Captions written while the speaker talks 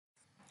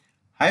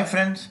Hi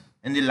friends,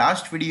 in the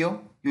last video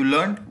you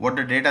learned what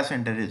a data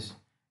center is.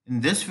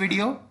 In this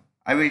video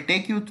I will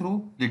take you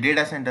through the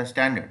data center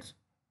standards.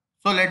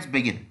 So let's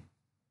begin.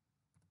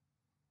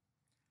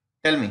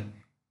 Tell me,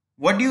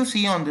 what do you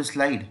see on this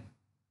slide?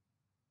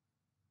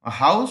 A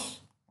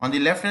house on the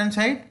left hand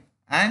side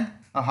and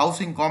a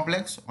housing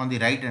complex on the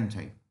right hand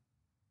side.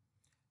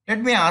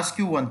 Let me ask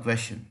you one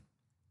question.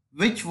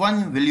 Which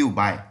one will you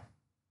buy?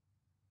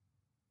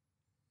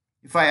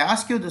 If I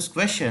ask you this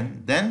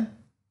question, then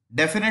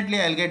definitely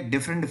I'll get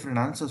different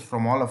answers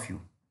from all of you.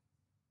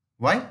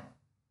 Why?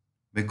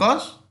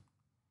 Because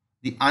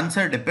the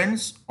answer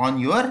depends on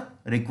your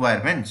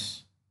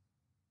requirements.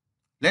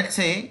 Let's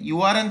say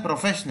you are a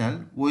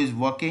professional who is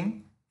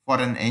working for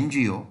an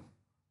NGO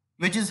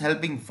which is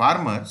helping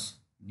farmers,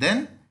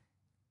 then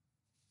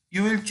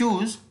you will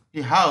choose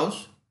the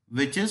house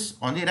which is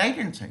on the right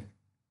hand side.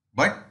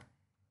 But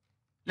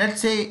let's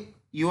say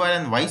you are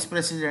a vice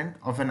president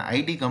of an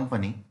IT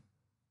company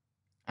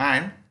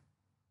and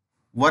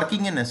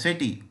working in a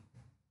city,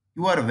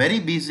 you are very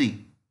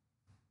busy,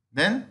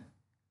 then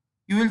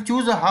you will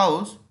choose a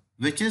house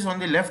which is on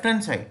the left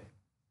hand side.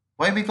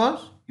 Why?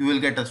 Because you will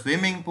get a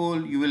swimming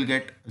pool, you will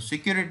get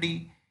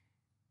security,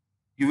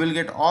 you will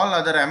get all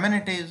other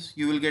amenities,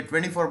 you will get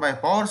 24 by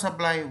power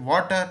supply,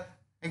 water,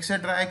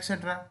 etc.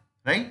 etc.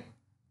 Right?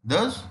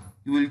 Thus,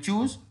 you will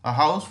choose a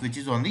house which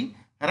is on the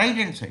right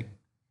hand side.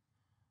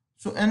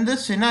 So, in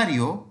this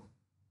scenario,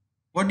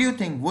 what do you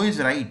think? Who is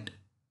right?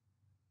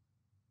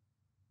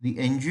 The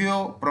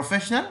NGO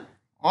professional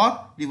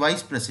or the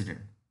vice president?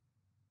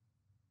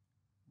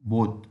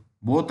 Both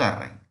are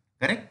right.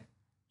 Correct?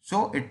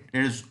 So, it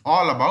is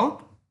all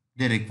about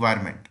the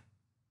requirement.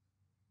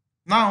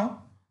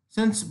 Now,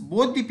 since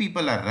both the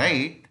people are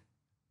right,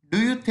 do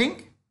you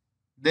think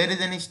there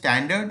is any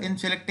standard in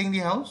selecting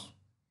the house?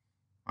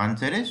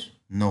 Answer is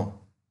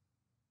no.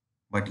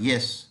 But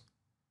yes,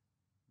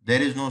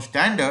 there is no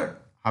standard.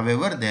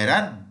 However, there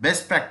are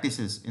best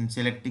practices in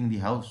selecting the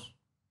house.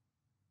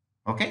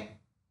 Okay?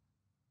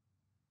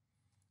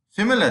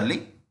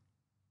 Similarly,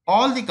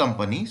 all the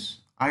companies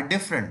are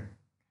different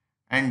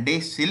and they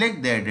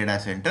select their data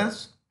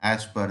centers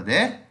as per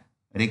their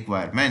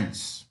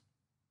requirements.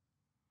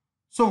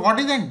 So, what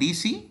is an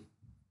DC?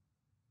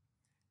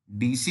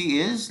 DC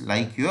is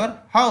like your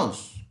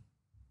house.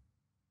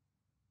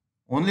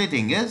 Only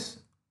thing is,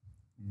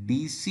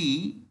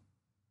 DC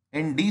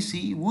and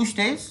DC, who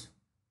stays?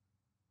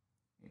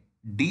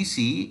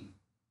 DC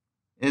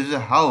is a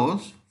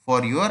house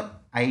for your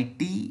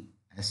IT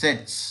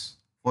assets,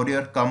 for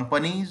your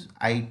company's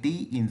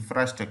IT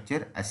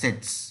infrastructure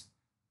assets.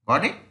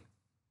 Got it?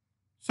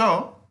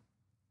 So,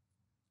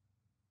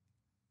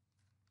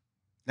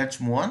 let's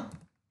move on.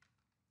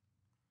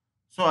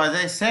 So, as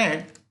I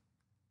said,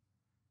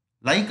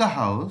 like a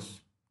house,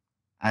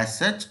 as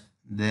such,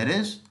 there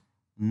is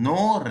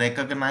no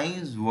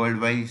recognized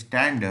worldwide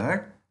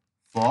standard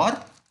for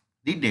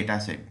the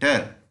data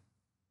center.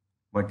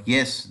 But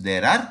yes,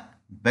 there are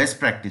best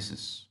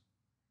practices.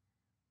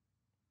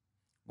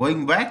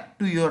 Going back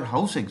to your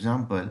house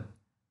example,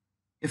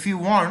 if you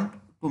want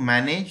to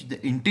manage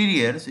the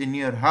interiors in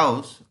your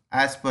house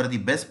as per the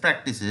best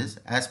practices,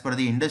 as per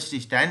the industry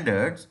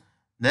standards,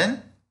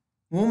 then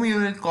whom you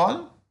will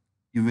call?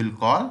 You will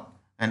call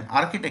an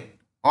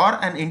architect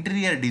or an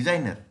interior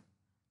designer.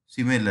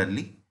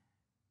 Similarly,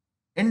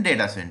 in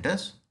data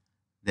centers,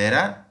 there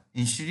are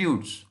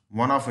institutes.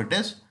 One of it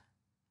is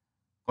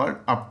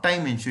called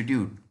Uptime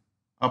Institute.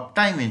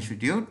 Uptime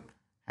Institute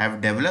have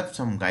developed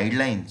some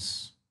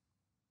guidelines.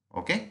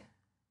 Okay.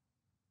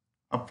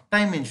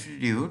 Uptime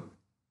Institute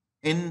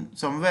in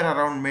somewhere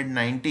around mid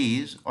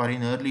 90s or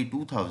in early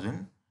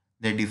 2000,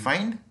 they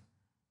defined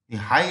the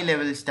high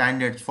level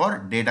standards for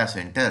data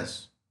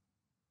centers.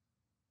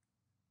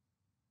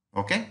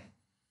 Okay.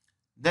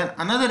 Then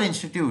another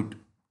institute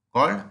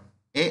called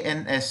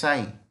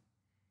ANSI,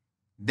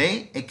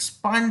 they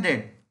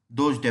expanded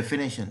those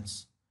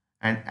definitions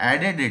and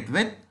added it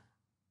with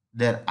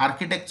their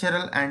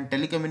architectural and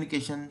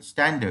telecommunication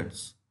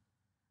standards,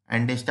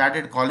 and they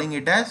started calling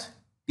it as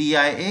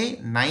TIA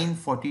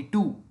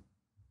 942,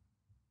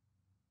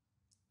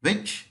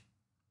 which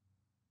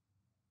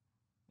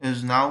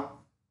is now,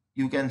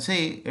 you can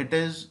say, it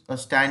is a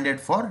standard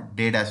for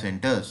data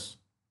centers.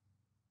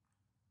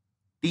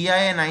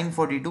 TIA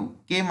 942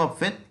 came up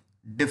with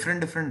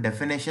different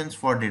definitions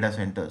for data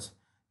centers.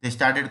 They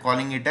started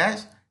calling it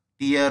as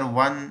tier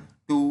 1,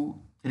 2,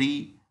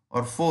 3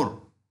 or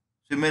 4.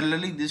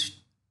 Similarly, this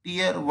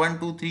tier 1,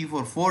 2, 3,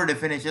 4, 4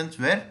 definitions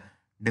were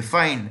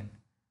defined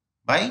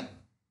by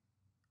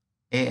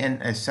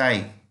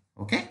ANSI.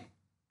 Okay.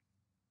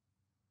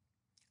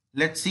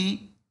 Let's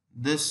see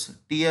this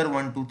tier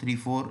 1, 2, 3,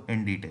 4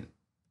 in detail.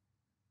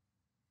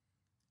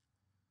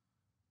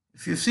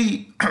 If you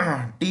see,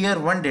 tier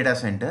 1 data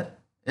center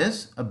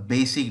is a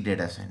basic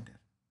data center.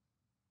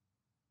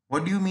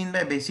 What do you mean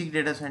by basic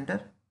data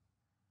center?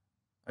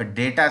 A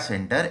data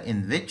center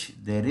in which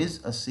there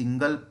is a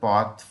single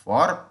path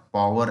for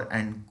power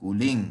and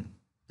cooling.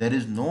 There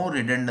is no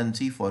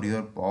redundancy for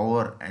your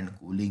power and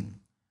cooling.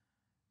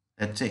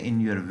 let's say in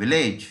your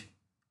village,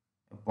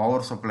 a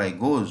power supply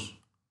goes,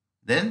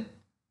 then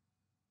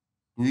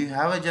do you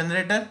have a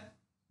generator?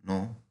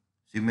 No.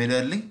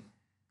 Similarly,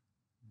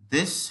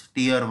 this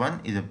tier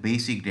 1 is a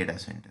basic data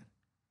center.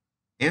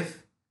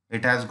 If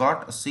it has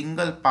got a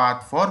single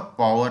path for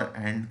power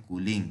and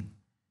cooling,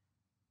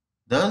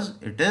 thus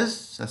it is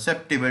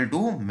susceptible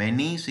to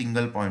many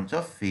single points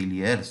of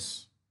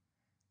failures.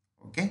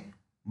 Okay,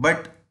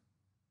 but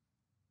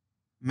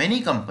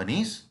many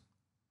companies,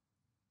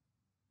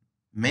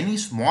 many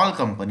small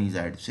companies,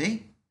 I'd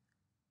say,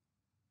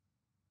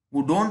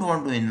 who don't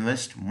want to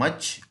invest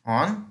much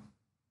on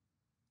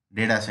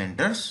data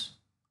centers,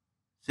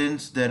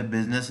 since their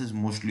business is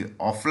mostly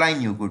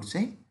offline, you could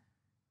say,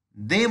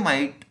 they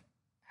might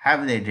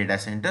have their data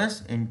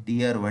centers in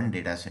tier 1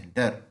 data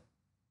center.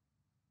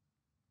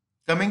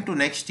 Coming to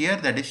next tier,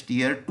 that is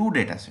tier 2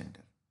 data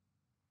center.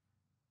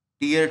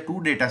 Tier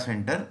 2 data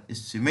center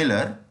is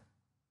similar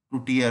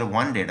to tier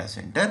 1 data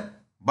center,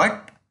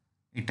 but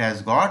it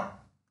has got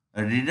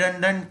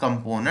redundant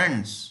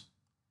components.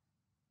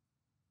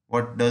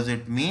 What does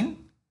it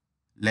mean?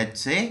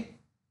 Let's say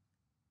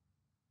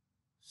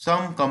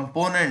some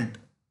component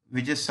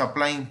which is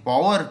supplying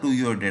power to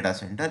your data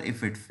center,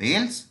 if it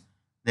fails,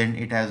 then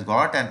it has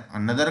got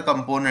another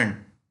component,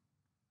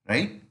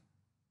 right?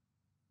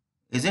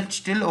 Is it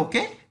still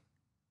okay?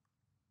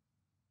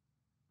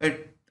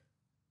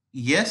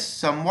 Yes,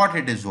 somewhat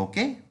it is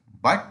okay,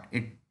 but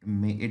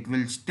it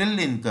will still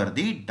incur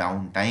the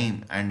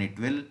downtime and it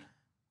will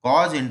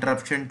cause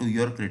interruption to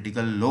your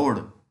critical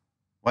load.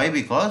 Why?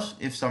 Because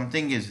if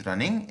something is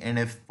running and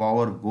if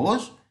power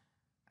goes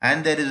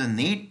and there is a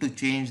need to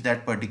change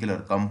that particular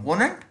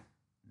component,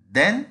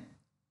 then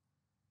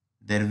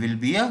there will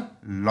be a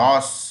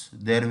loss,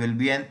 there will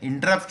be an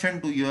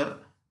interruption to your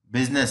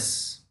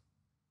business.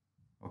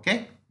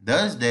 Okay,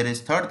 thus there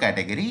is third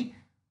category,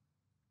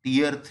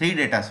 tier 3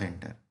 data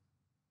center.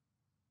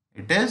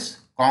 It is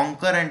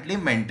concurrently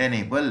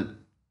maintainable.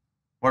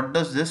 What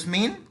does this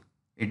mean?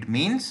 It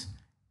means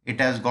it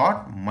has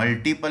got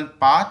multiple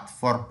paths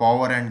for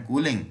power and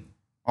cooling,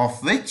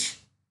 of which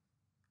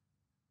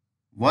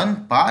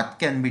one path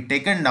can be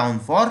taken down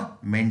for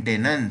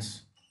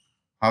maintenance.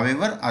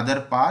 However,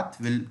 other path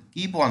will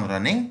keep on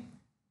running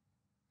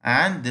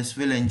and this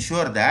will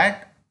ensure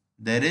that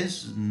there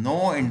is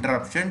no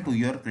interruption to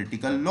your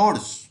critical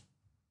loads.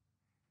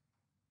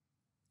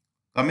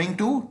 Coming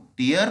to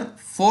tier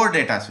 4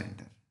 data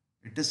center.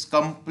 It is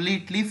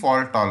completely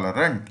fault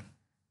tolerant.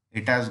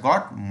 It has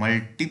got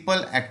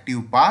multiple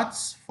active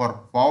paths for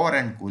power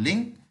and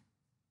cooling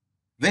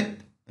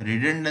with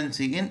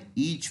redundancy in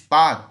each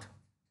path.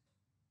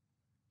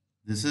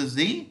 This is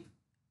the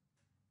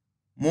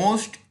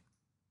most,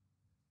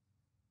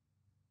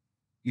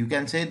 you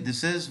can say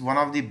this is one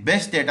of the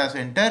best data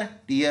center.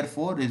 Tier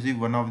 4 is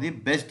one of the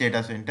best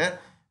data center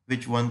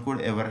which one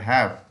could ever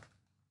have.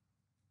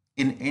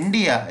 In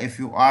India, if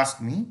you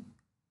ask me,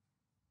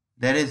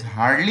 there is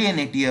hardly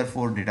any tier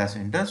 4 data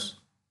centers.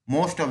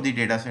 Most of the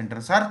data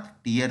centers are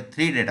tier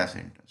 3 data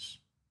centers.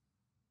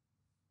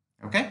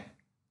 Okay.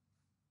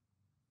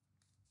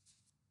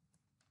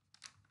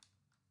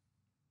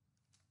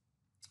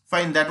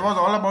 Fine, that was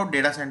all about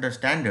data center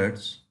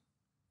standards.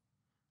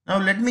 Now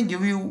let me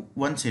give you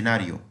one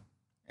scenario.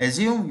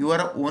 Assume you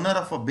are a owner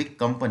of a big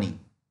company.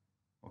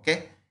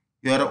 Okay.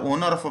 You are a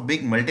owner of a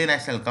big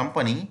multinational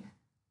company.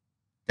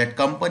 That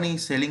company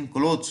is selling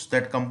clothes.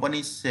 That company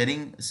is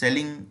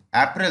selling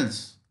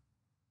apparels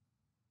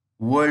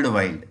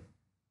worldwide.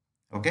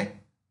 Okay.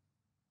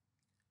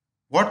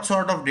 What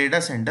sort of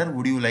data center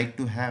would you like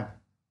to have?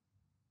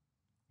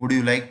 Would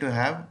you like to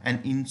have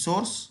an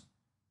in-source,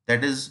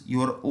 that is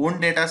your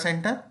own data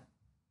center,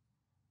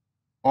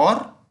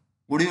 or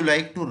would you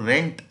like to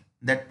rent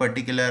that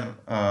particular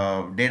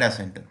data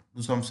center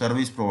to some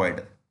service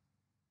provider?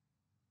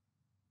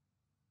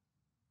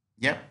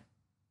 Yeah.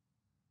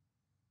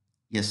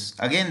 Yes.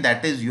 Again,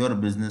 that is your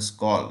business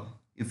call.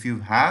 If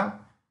you have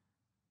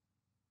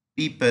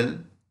people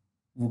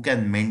who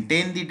can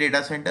maintain the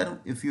data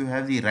center, if you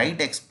have the right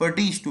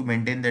expertise to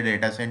maintain the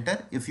data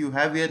center, if you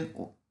have your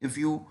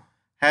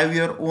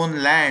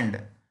own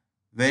land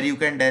where you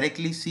can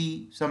directly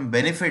see some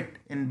benefit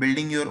in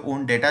building your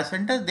own data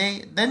center,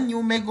 then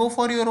you may go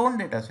for your own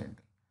data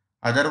center.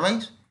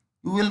 Otherwise,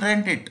 you will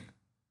rent it,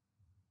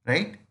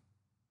 right?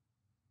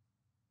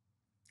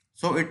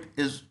 So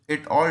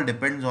it all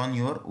depends on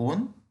your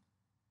own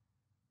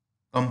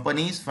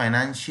company's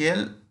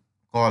financial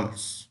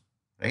calls,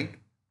 right?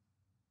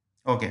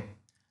 Okay,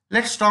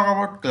 let's talk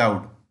about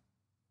cloud.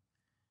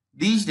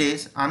 These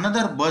days,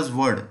 another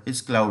buzzword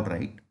is cloud,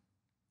 right?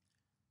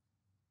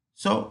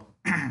 So,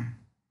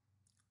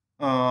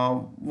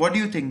 what do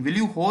you think? Will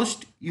you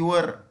host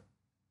your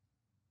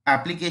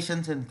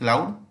applications in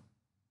cloud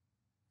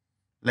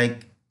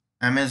like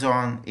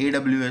Amazon,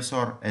 AWS,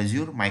 or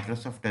Azure,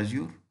 Microsoft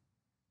Azure?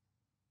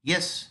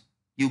 Yes,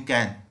 you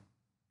can,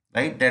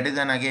 right? That is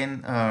an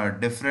again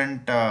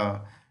different,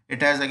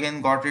 it has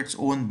again got its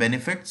own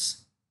benefits,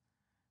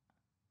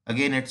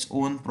 again its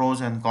own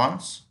pros and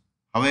cons.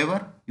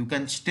 However, you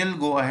can still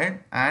go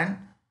ahead and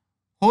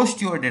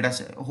host your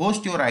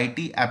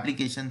IT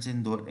applications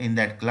in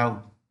that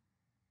cloud.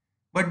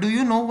 But do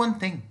you know one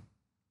thing?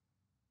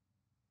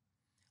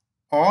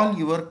 All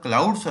your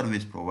cloud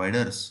service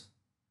providers,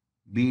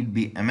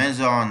 be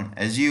Amazon,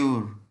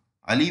 Azure,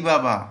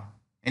 Alibaba,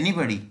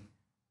 anybody,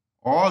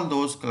 all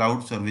those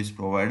cloud service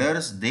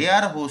providers, they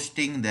are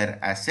hosting their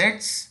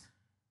assets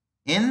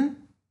in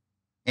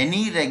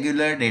any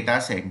regular data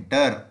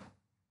center.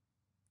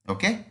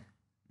 Okay.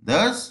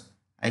 Thus,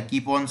 I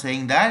keep on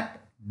saying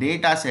that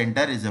data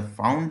center is a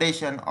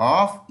foundation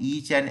of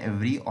each and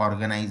every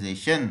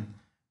organization,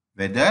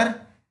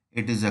 whether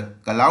it is a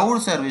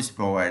cloud service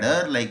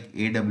provider like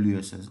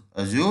AWS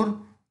Azure,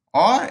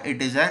 or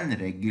it is a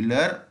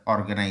regular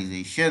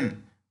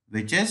organization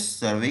which is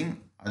serving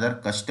other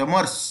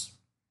customers.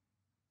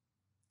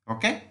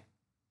 Okay.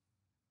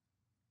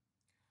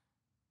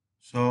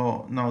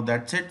 So now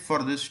that's it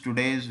for this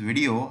today's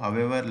video.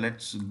 However,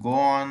 let's go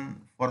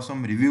on for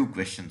some review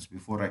questions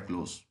before I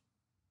close.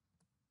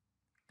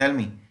 Tell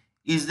me,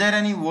 is there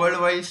any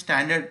worldwide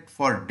standard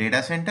for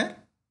data center?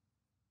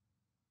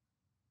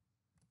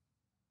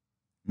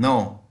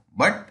 No,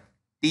 but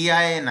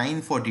TIA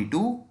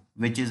 942,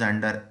 which is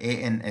under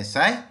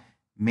ANSI,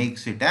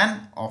 makes it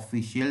an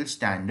official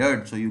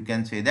standard. So you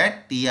can say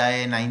that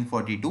TIA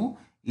 942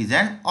 is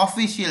an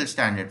official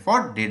standard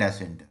for data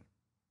center.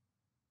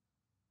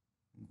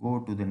 Go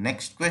to the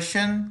next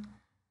question.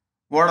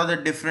 What are the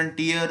different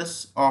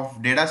tiers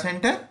of data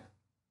center?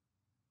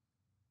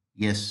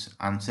 Yes,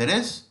 answer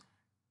is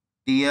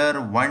tier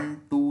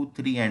 1, 2,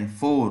 3 and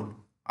 4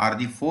 are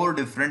the 4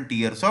 different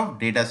tiers of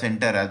data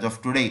center as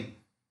of today.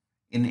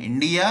 In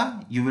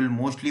India, you will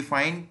mostly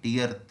find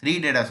tier 3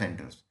 data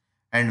centers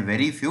and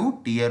very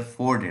few tier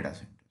 4 data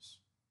centers.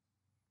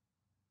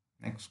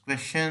 Next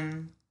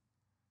question.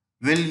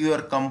 Will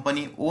your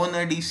company own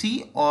a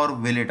DC or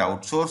will it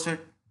outsource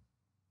it?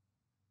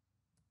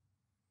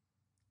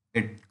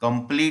 It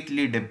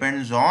completely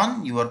depends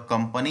on your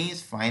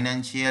company's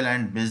financial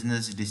and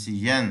business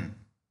decision.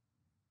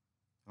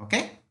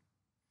 Okay.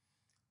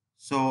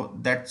 So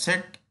that's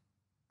it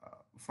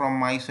from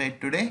my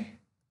side today.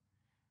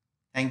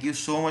 Thank you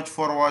so much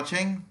for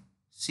watching.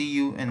 See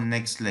you in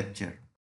next lecture.